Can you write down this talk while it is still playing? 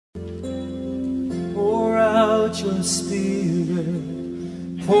out your spirit.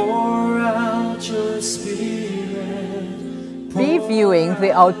 Pour out your spirit. Reviewing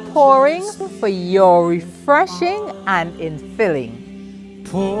the outpouring for your refreshing and infilling.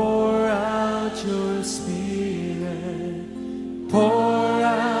 Pour out your spirit. Pour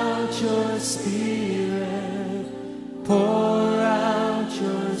out your spirit. Pour out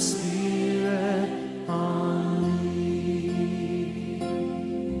your spirit on me.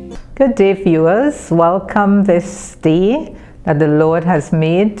 Good day, viewers. Welcome this day that the Lord has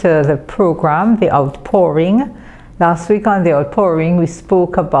made to the program, The Outpouring. Last week on The Outpouring, we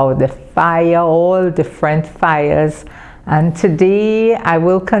spoke about the fire, all different fires. And today I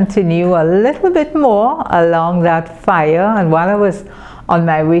will continue a little bit more along that fire. And while I was on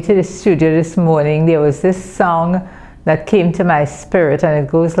my way to the studio this morning, there was this song that came to my spirit, and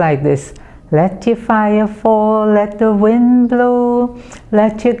it goes like this. Let your fire fall, let the wind blow,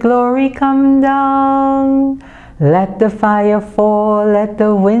 let your glory come down. Let the fire fall, let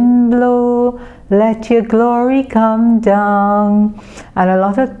the wind blow, let your glory come down. And a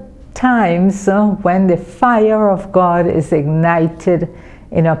lot of times when the fire of God is ignited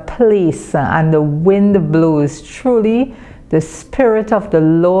in a place and the wind blows, truly the Spirit of the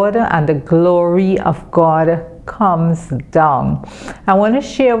Lord and the glory of God comes down. I want to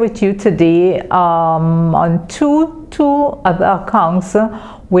share with you today on two other accounts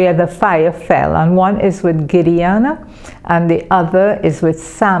where the fire fell, and one is with Gideon and the other is with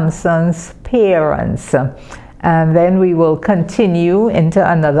Samson's parents. And then we will continue into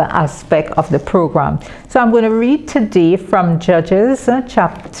another aspect of the program. So I'm going to read today from Judges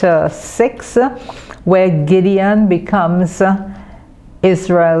chapter 6, where Gideon becomes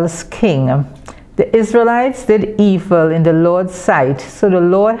Israel's king. The Israelites did evil in the Lord's sight, so the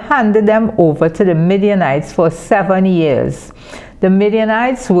Lord handed them over to the Midianites for 7 years. The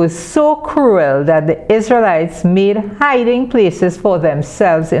Midianites were so cruel that the Israelites made hiding places for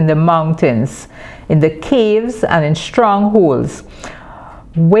themselves in the mountains, in the caves, and in strongholds.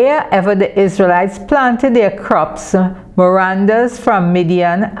 Wherever the Israelites planted their crops, Mirandas from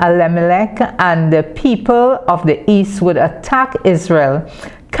Midian, Elimelech, and the people of the east would attack Israel,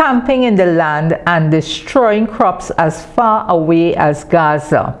 camping in the land and destroying crops as far away as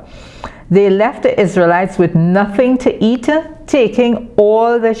Gaza. They left the Israelites with nothing to eat, taking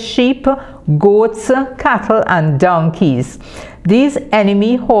all the sheep, goats, cattle, and donkeys. These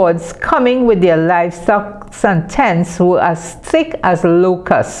enemy hordes, coming with their livestock and tents, were as thick as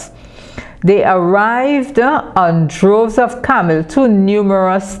locusts. They arrived on droves of camel, too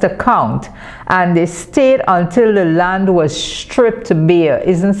numerous to count, and they stayed until the land was stripped bare.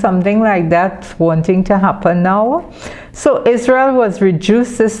 Isn't something like that wanting to happen now? So Israel was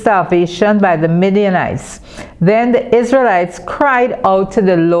reduced to starvation by the Midianites. Then the Israelites cried out to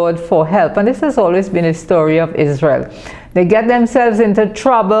the Lord for help. And this has always been a story of Israel. They get themselves into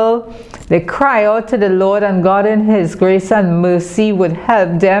trouble, they cry out to the Lord, and God in His grace and mercy would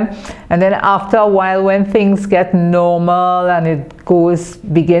help them. And then after a while, when things get normal and it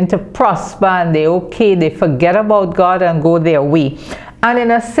begin to prosper and they're okay, they forget about God and go their way. And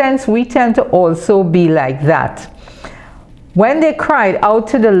in a sense, we tend to also be like that. When they cried out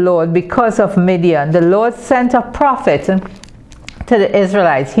to the Lord because of Midian, the Lord sent a prophet to the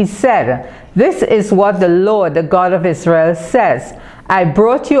Israelites. He said, "This is what the Lord, the God of Israel, says. I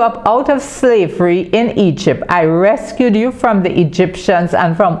brought you up out of slavery in Egypt. I rescued you from the Egyptians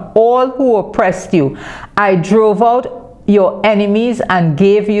and from all who oppressed you. I drove out your enemies and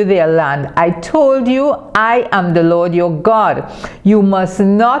gave you their land. I told you, I am the Lord your God. You must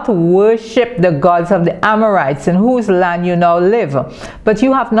not worship the gods of the Amorites in whose land you now live. But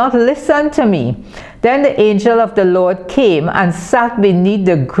you have not listened to me." Then the angel of the Lord came and sat beneath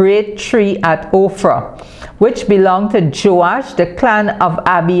the great tree at Ophrah, which belonged to Joash, the clan of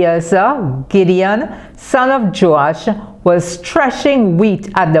Abiezer. Gideon, son of Joash, was threshing wheat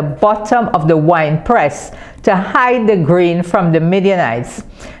at the bottom of the winepress to hide the grain from the Midianites.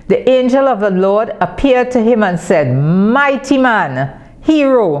 The angel of the Lord appeared to him and said, "Mighty man,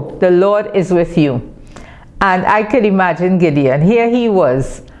 hero, the Lord is with you." And I could imagine Gideon. Here he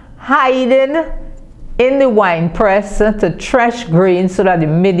was, hiding in the winepress to thresh grain so that the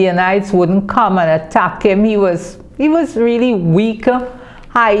Midianites wouldn't come and attack him. He was really weak,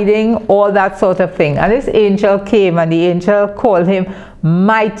 hiding, all that sort of thing. And this angel came, and the angel called him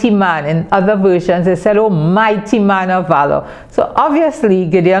mighty man. In other versions they said, "Oh, mighty man of valor." So obviously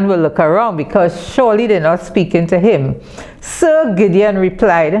Gideon will look around, because surely they're not speaking to him. "Sir," Gideon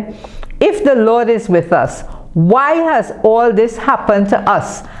replied, "if the Lord is with us, why has all this happened to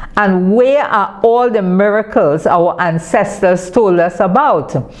us? And where are all the miracles our ancestors told us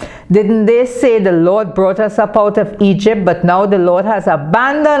about? Didn't they say the Lord brought us up out of Egypt, but now the Lord has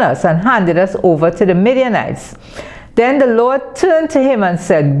abandoned us and handed us over to the Midianites? Then the Lord turned to him and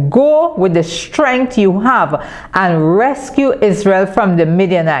said, go with the strength you have and rescue Israel from the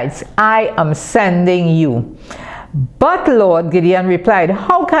Midianites. I am sending you. But Lord, Gideon replied,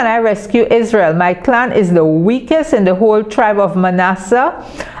 how can I rescue Israel? My clan is the weakest in the whole tribe of Manasseh,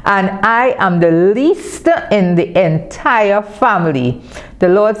 and I am the least in the entire family. The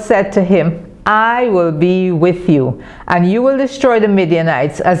Lord said to him, I will be with you, and you will destroy the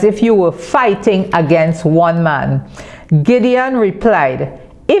Midianites as if you were fighting against one man. Gideon replied,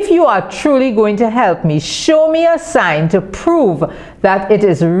 if you are truly going to help me, show me a sign to prove that it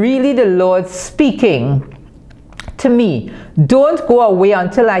is really the Lord speaking to me. Don't go away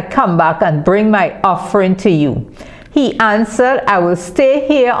until I come back and bring my offering to you. He answered, I will stay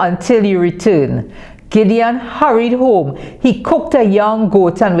here until you return. Gideon hurried home. He cooked a young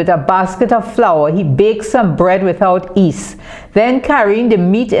goat, and with a basket of flour, he baked some bread without yeast. Then, carrying the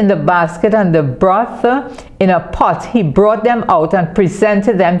meat in the basket and the broth in a pot, he brought them out and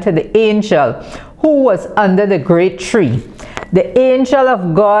presented them to the angel who was under the great tree. The angel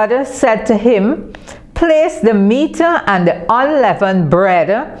of God said to him, place the meat and the unleavened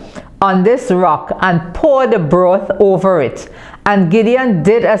bread on this rock and pour the broth over it. And Gideon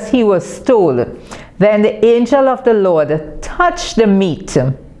did as he was told. Then the angel of the Lord touched the meat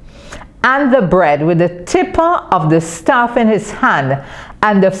and the bread with the tip of the staff in his hand,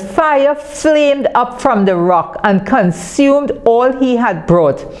 and the fire flamed up from the rock and consumed all he had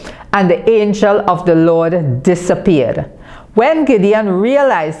brought, and the angel of the Lord disappeared. When Gideon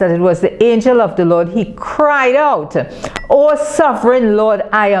realized that it was the angel of the Lord, he cried out, O sovereign Lord,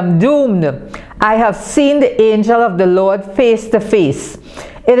 I am doomed. I have seen the angel of the Lord face to face.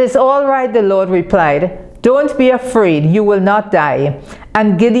 It is all right, the Lord replied. Don't be afraid, you will not die.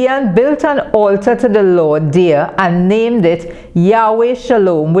 And Gideon built an altar to the Lord there and named it Yahweh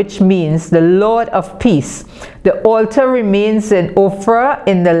Shalom, which means the Lord of peace. The altar remains in Ophrah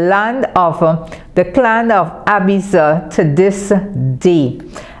in the land of the clan of Abiezer to this day.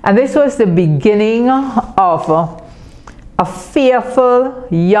 And this was the beginning of a fearful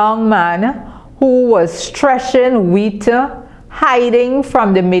young man who was threshing wheat, hiding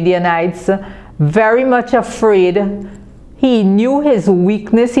from the Midianites, very much afraid. He knew his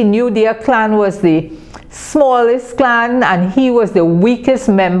weakness. He knew their clan was the smallest clan and he was the weakest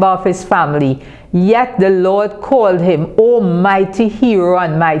member of his family. Yet the Lord called him, O mighty hero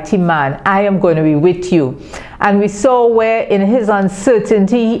and mighty man, I am going to be with you. And we saw where in his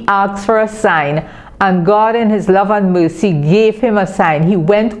uncertainty he asked for a sign, and God in his love and mercy gave him a sign. He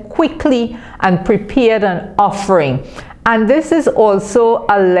went quickly and prepared an offering. And this is also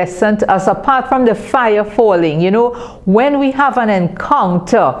a lesson to us, apart from the fire falling. You know, when we have an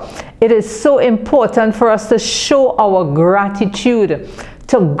encounter, it is so important for us to show our gratitude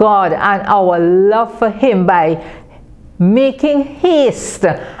to God and our love for him by making haste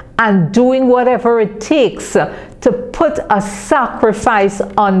and doing whatever it takes to put a sacrifice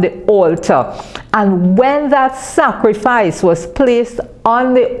on the altar. And when that sacrifice was placed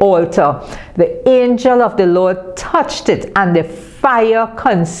on the altar, the angel of the Lord touched it and the fire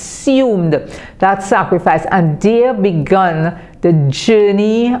consumed that sacrifice. And there began the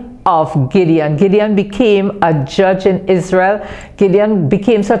journey of Gideon. Gideon became a judge in Israel. Gideon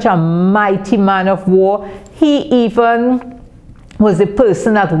became such a mighty man of war. He even was the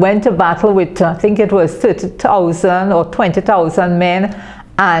person that went to battle with, I think it was 30,000 or 20,000 men.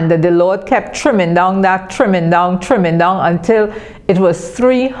 And the Lord kept trimming down until it was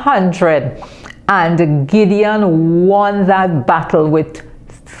 300. And Gideon won that battle with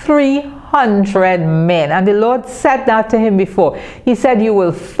 300 men. And the Lord said that to him before. He said, you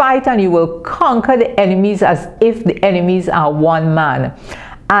will fight and you will conquer the enemies as if the enemies are one man.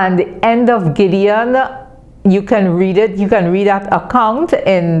 And the end of Gideon, you can read it. You can read that account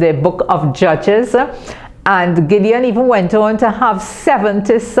in the book of Judges. And Gideon even went on to have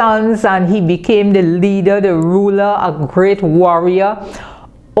 70 sons, and he became the leader, the ruler, a great warrior,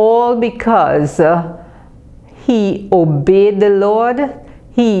 all because he obeyed the Lord.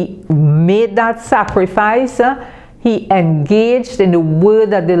 He made that sacrifice. He engaged in the word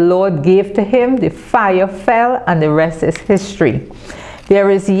that the Lord gave to him. The fire fell, and the rest is history.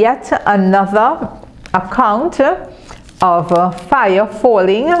 There is yet another account of fire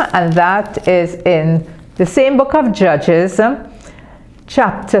falling, and that is in the same book of Judges,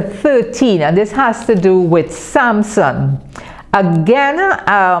 chapter 13, and this has to do with Samson. Again,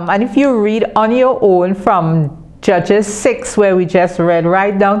 and if you read on your own from Judges 6, where we just read,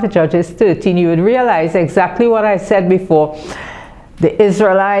 right down to Judges 13, you would realize exactly what I said before. The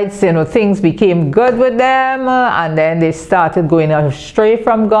Israelites, things became good with them, and then they started going astray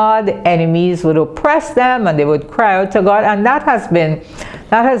from God. The enemies would oppress them, and they would cry out to God, and that has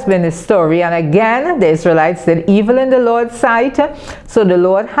been the story. And again, the Israelites did evil in the Lord's sight, so the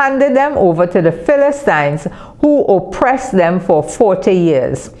Lord handed them over to the Philistines, who oppressed them for 40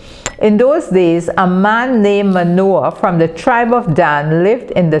 years. In those days, a man named Manoah from the tribe of Dan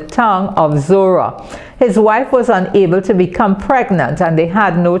lived in the town of Zorah. His wife was unable to become pregnant, and they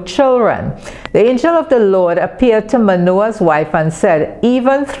had no children. The angel of the Lord appeared to Manoah's wife and said,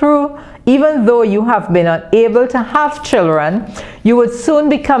 Even though you have been unable to have children, you would soon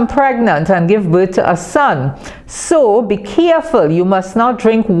become pregnant and give birth to a son. So be careful. You must not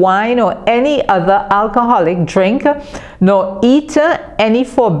drink wine or any other alcoholic drink, nor eat any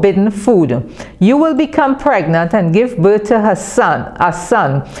forbidden food. You will become pregnant and give birth to a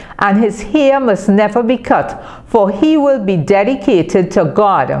son, and his hair must never be cut, for he will be dedicated to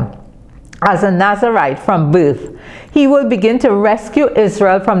God as a Nazirite from birth. He will begin to rescue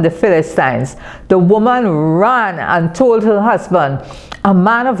Israel from the Philistines. The woman ran and told her husband, A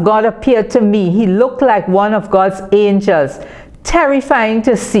man of God appeared to me. He looked like one of God's angels. Terrifying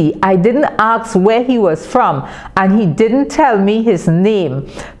to see. I didn't ask where he was from, and he didn't tell me his name.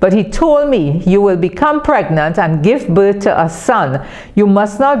 But he told me, You will become pregnant and give birth to a son. You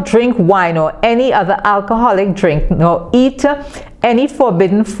must not drink wine or any other alcoholic drink, nor eat any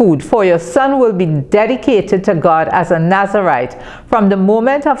forbidden food, for your son will be dedicated to God as a Nazirite from the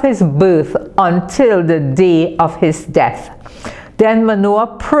moment of his birth until the day of his death. Then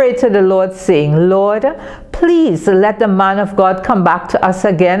Manoah prayed to the Lord, saying, Lord, please let the man of God come back to us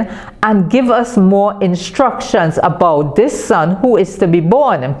again and give us more instructions about this son who is to be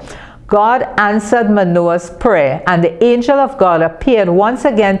born. God answered Manoah's prayer, and the angel of God appeared once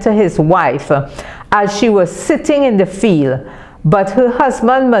again to his wife as she was sitting in the field. But her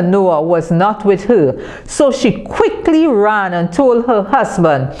husband Manoah was not with her. So she quickly ran and told her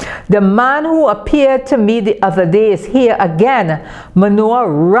husband, The man who appeared to me the other day is here again. Manoah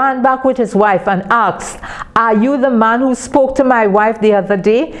ran back with his wife and asked, Are you the man who spoke to my wife the other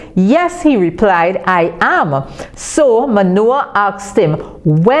day? Yes, he replied, I am. So Manoah asked him,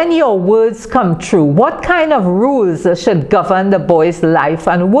 When your words come true, what kind of rules should govern the boy's life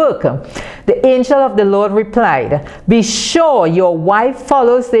and work? The angel of the Lord replied, Be sure your wife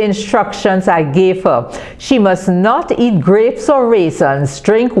follows the instructions I gave her. She must not eat grapes or raisins,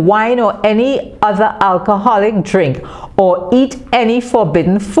 drink wine or any other alcoholic drink, or eat any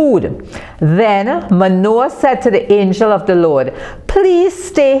forbidden food. Then Manoah said to the angel of the Lord, Please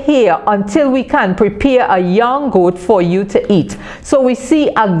stay here until we can prepare a young goat for you to eat. So we see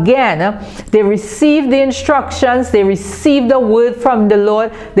again, they received the instructions, they received the word from the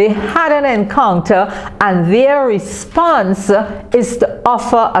Lord, they had an encounter, and their response is to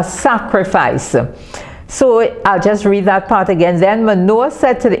offer a sacrifice. So I'll just read that part again. Then Manoah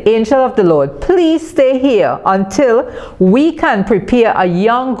said to the angel of the Lord, Please stay here until we can prepare a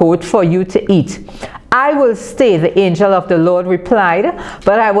young goat for you to eat. I will stay, the angel of the Lord replied,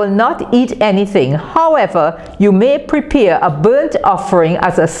 but I will not eat anything. However, you may prepare a burnt offering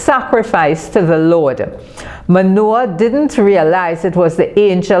as a sacrifice to the Lord. Manoah didn't realize it was the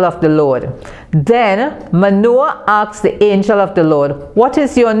angel of the Lord. Then Manoah asked the angel of the Lord, What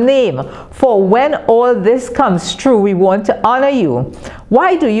is your name? For when all this comes true, we want to honor you.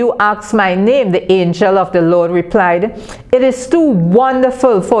 Why do you ask my name? The angel of the Lord replied, It is too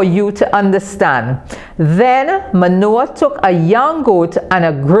wonderful for you to understand. Then Manoah took a young goat and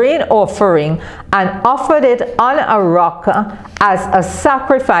a grain offering and offered it on a rock as a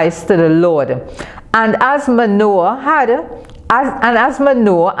sacrifice to the Lord. And as Manoah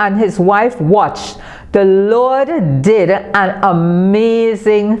and his wife watched, the Lord did an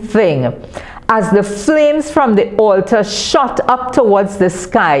amazing thing. As the flames from the altar shot up towards the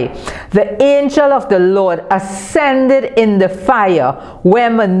sky, the angel of the Lord ascended in the fire.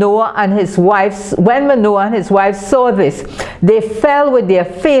 When Manoah and his wife saw this, they fell with their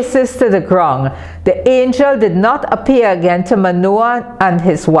faces to the ground. The angel did not appear again to Manoah and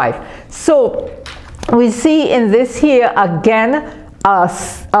his wife. So we see in this here again,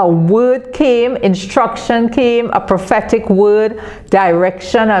 a word came, instruction came, a prophetic word,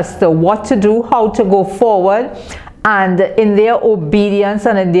 direction as to what to do, how to go forward. And in their obedience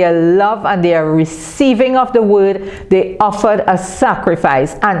and in their love and their receiving of the word, they offered a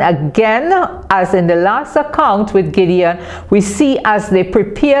sacrifice. And again, as in the last account with Gideon, we see as they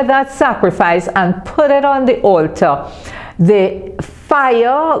prepare that sacrifice and put it on the altar, the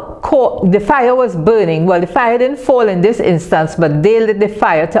fire was burning. Well, the fire didn't fall in this instance, but they lit the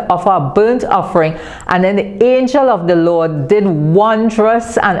fire to offer a burnt offering. And then the angel of the Lord did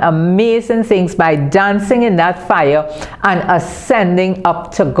wondrous and amazing things by dancing in that fire and ascending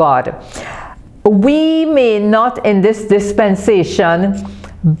up to God. We may not in this dispensation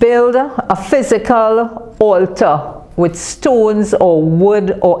build a physical altar with stones or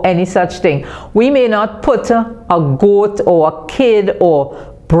wood or any such thing. We may not put a goat or a kid or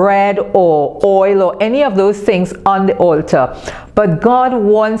bread or oil or any of those things on the altar. But God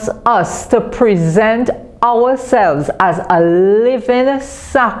wants us to present ourselves as a living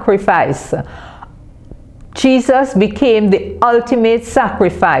sacrifice. Jesus became the ultimate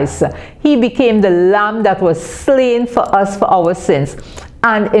sacrifice. He became the lamb that was slain for us for our sins.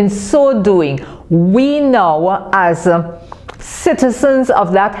 And in so doing, we now, as citizens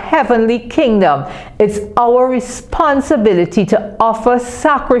of that heavenly kingdom, it's our responsibility to offer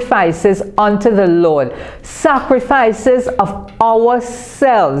sacrifices unto the Lord. Sacrifices of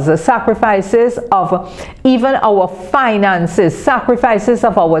ourselves, sacrifices of even our finances, sacrifices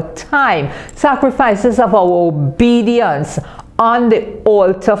of our time, sacrifices of our obedience on the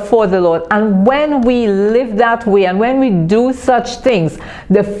altar for the Lord. And when we live that way and when we do such things,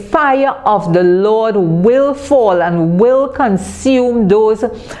 the fire of the Lord will fall and will consume those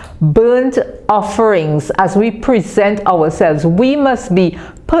burnt offerings as we present ourselves. We must be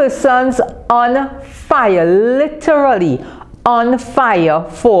persons on fire, literally on fire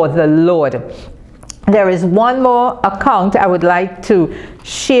for the Lord. There is one more account I would like to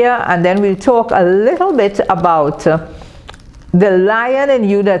share, and then we'll talk a little bit about the lion in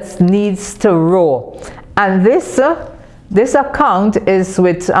you that needs to roar. And this account is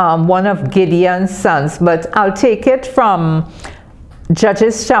with one of Gideon's sons, but I'll take it from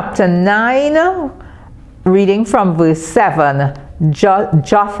Judges chapter 9, reading from verse 7.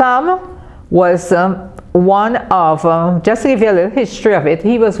 Jotham was one of, just to give you a little history of it,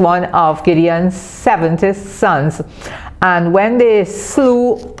 he was one of Gideon's 70 sons. And when they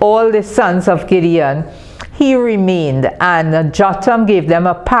slew all the sons of Gideon, he remained, and Jotham gave them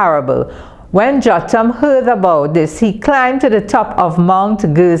a parable. When Jotham heard about this, he climbed to the top of Mount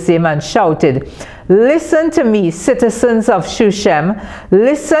Gerizim and shouted, "Listen to me, citizens of Shushan.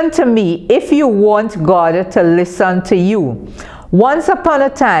 Listen to me if you want God to listen to you. Once upon a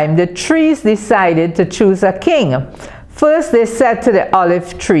time, the trees decided to choose a king. First, they said to the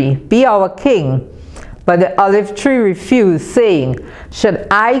olive tree, 'Be our king.' But the olive tree refused, saying, 'Should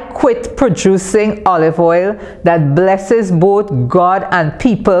I quit producing olive oil that blesses both God and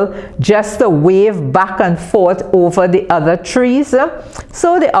people just to wave back and forth over the other trees?'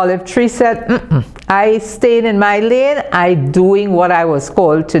 So the olive tree said, 'I stayed in my lane. I doing what I was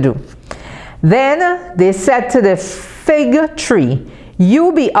called to do.' Then they said to the fig tree,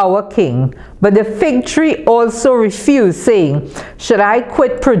 'You be our king.' But the fig tree also refused, saying, 'Should I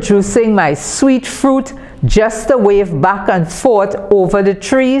quit producing my sweet fruit just to wave back and forth over the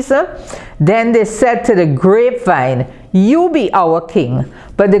trees?' Then they said to the grapevine, 'You be our king.'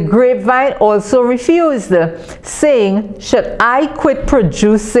 But the grapevine also refused, saying, 'Should I quit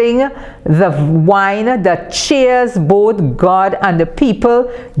producing the wine that cheers both God and the people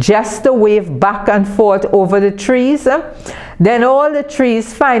just to wave back and forth over the trees?' Then all the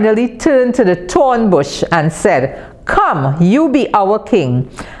trees finally turned to the thorn bush and said, 'Come, you be our king.'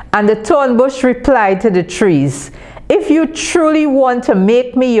 And the thorn bush replied to the trees, 'If you truly want to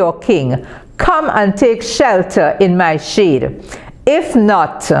make me your king, come and take shelter in my shade. If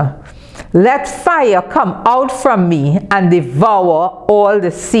not, let fire come out from me and devour all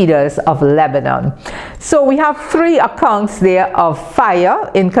the cedars of Lebanon.'" So we have three accounts there of fire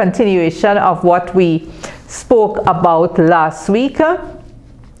in continuation of what we spoke about last week.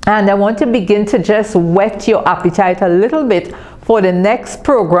 And I want to begin to just whet your appetite a little bit for the next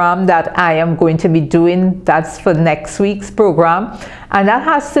program that I am going to be doing. That's for next week's program. And that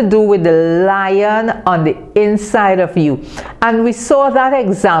has to do with the lion on the inside of you. And we saw that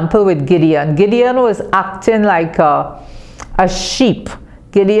example with Gideon. Gideon was acting like a sheep.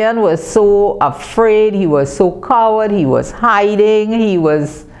 Gideon was so afraid. He was so coward. He was hiding. He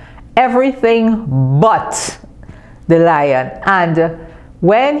was everything but the lion. And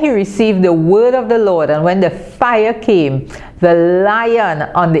when he received the word of the Lord and when the fire came, the lion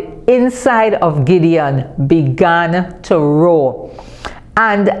on the inside of Gideon began to roar.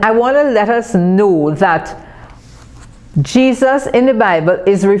 And I want to let us know that Jesus in the Bible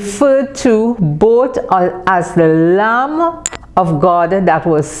is referred to both as the Lamb of God that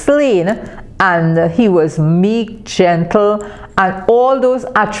was slain, and he was meek, gentle, and all those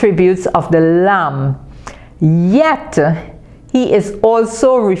attributes of the Lamb. Yet he is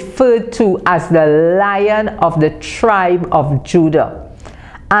also referred to as the Lion of the tribe of Judah.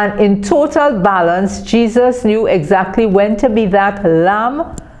 And in total balance, Jesus knew exactly when to be that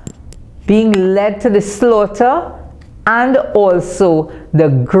lamb being led to the slaughter, and also the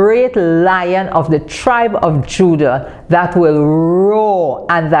great Lion of the tribe of Judah that will roar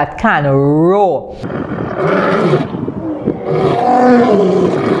and that can roar.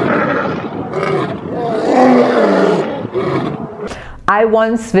 I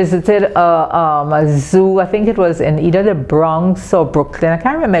once visited a zoo. I think it was in either the Bronx or Brooklyn. I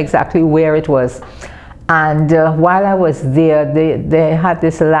can't remember exactly where it was. And while I was there, they had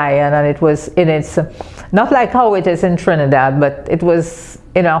this lion, and it was in its, not like how it is in Trinidad, but it was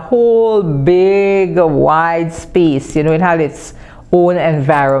in a whole big wide space. You know, it had its own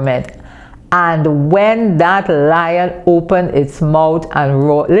environment. And when that lion opened its mouth and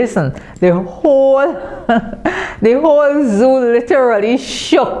roared, listen, the whole zoo literally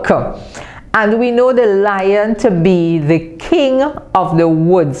shook. And we know the lion to be the king of the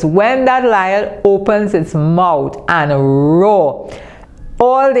woods. When that lion opens its mouth and roars,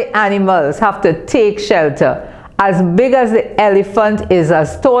 all the animals have to take shelter. As big as the elephant is,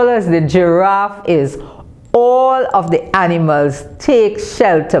 as tall as the giraffe is, all of the animals take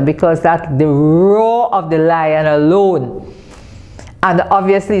shelter because that's the roar of the lion alone. And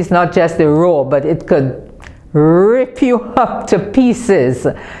obviously it's not just the roar, but it could rip you up to pieces.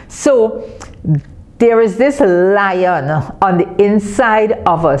 So there is this lion on the inside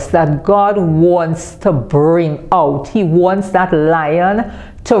of us that God wants to bring out. He wants that lion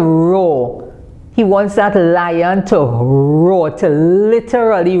to roar. He wants that lion to roar, to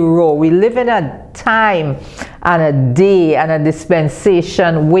literally roar. We live in a time and a day and a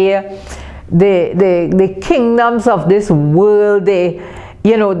dispensation where the kingdoms of this world, they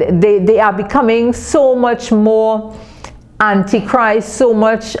are becoming so much more antichrist, so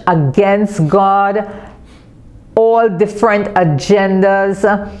much against God, all different agendas,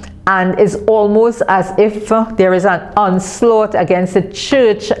 and it's almost as if there is an onslaught against the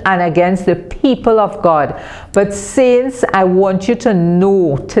church and against the people of God. But saints, I want you to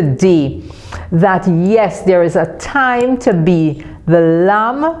know today that yes, there is a time to be the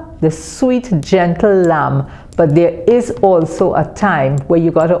lamb, the sweet, gentle lamb, but there is also a time where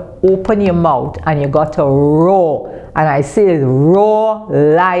you got to open your mouth and you got to roar. And I say roar,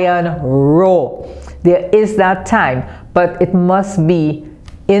 lion, roar. There is that time, but it must be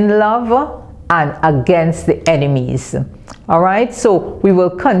in love and against the enemies. All right, so we will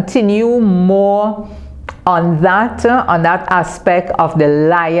continue more on that aspect of the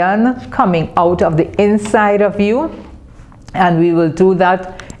lion coming out of the inside of you, and we will do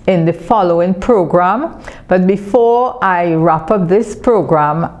that in the following program. But before I wrap up this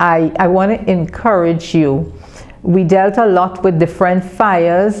program, I want to encourage you. We dealt a lot with different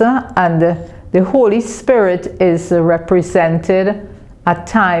fires, and the Holy Spirit is represented at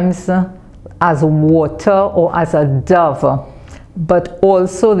times as water or as a dove, but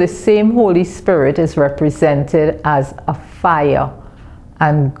also the same Holy Spirit is represented as a fire,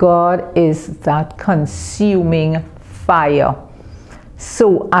 and God is that consuming fire.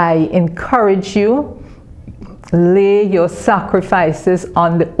 So I encourage you, lay your sacrifices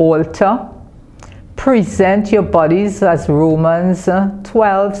on the altar, present your bodies, as Romans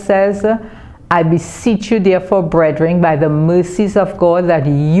 12 says, I beseech you therefore, brethren, by the mercies of God, that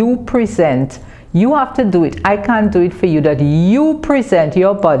you present, you have to do it, I can't do it for you, that you present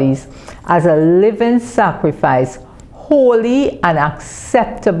your bodies as a living sacrifice, holy and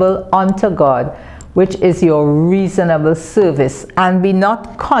acceptable unto God, which is your reasonable service. And be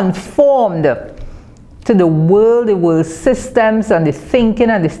not conformed to the world systems and the thinking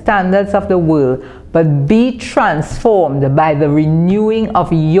and the standards of the world, but be transformed by the renewing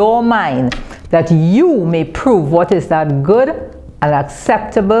of your mind, that you may prove what is that good and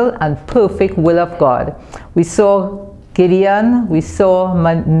acceptable and perfect will of God. We saw Gideon, we saw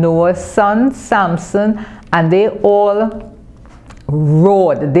Noah's son, Samson, and they all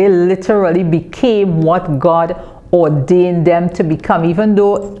roared. They literally became what God ordained them to become, even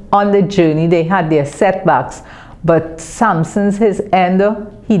though on the journey they had their setbacks. But Samson's his end,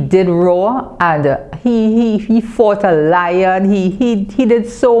 he did roar, and he fought a lion. He did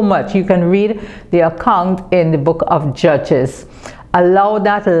so much. You can read the account in the book of Judges. Allow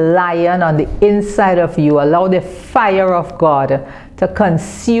that lion on the inside of you, allow the fire of God to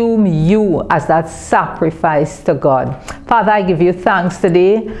consume you as that sacrifice to God. Father, I give you thanks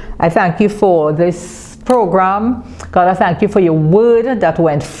today. I thank you for this program. God, I thank you for your word that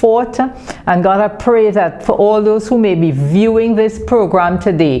went forth. And God, I pray that for all those who may be viewing this program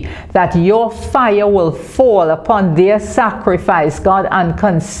today, that your fire will fall upon their sacrifice, God, and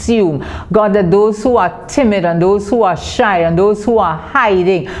consume. God, that those who are timid and those who are shy and those who are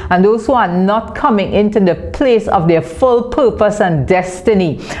hiding and those who are not coming into the place of their full purpose and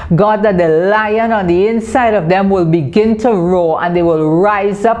destiny, God, that the lion on the inside of them will begin to roar and they will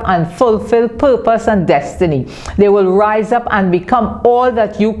rise up and fulfill purpose and destiny. They will rise up and become all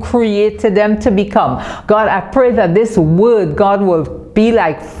that you created them to become. God, I pray that this word, God, will be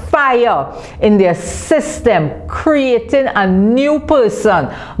like fire in their system, creating a new person.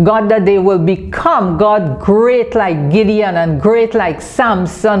 God, that they will become, God, great like Gideon and great like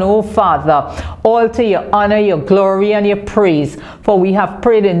Samson, oh Father, all to your honor, your glory, and your praise. For we have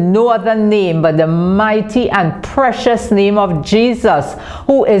prayed in no other name but the mighty and precious name of Jesus,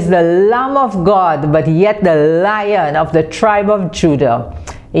 who is the Lamb of God, but yet the Lion of the tribe of Judah.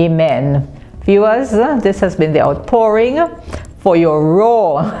 Amen. Viewers, this has been the outpouring for your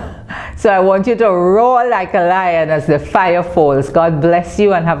roar. So I want you to roar like a lion as the fire falls. God bless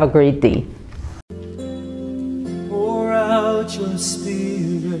you and have a great day. Pour out your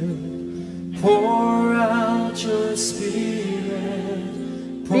spirit. Pour out your spirit.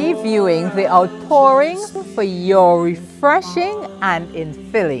 Reviewing the outpouring for your refreshing and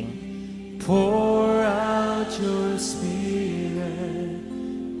infilling. Pour out your spirit.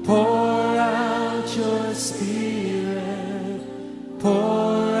 Pour out your spirit. Pour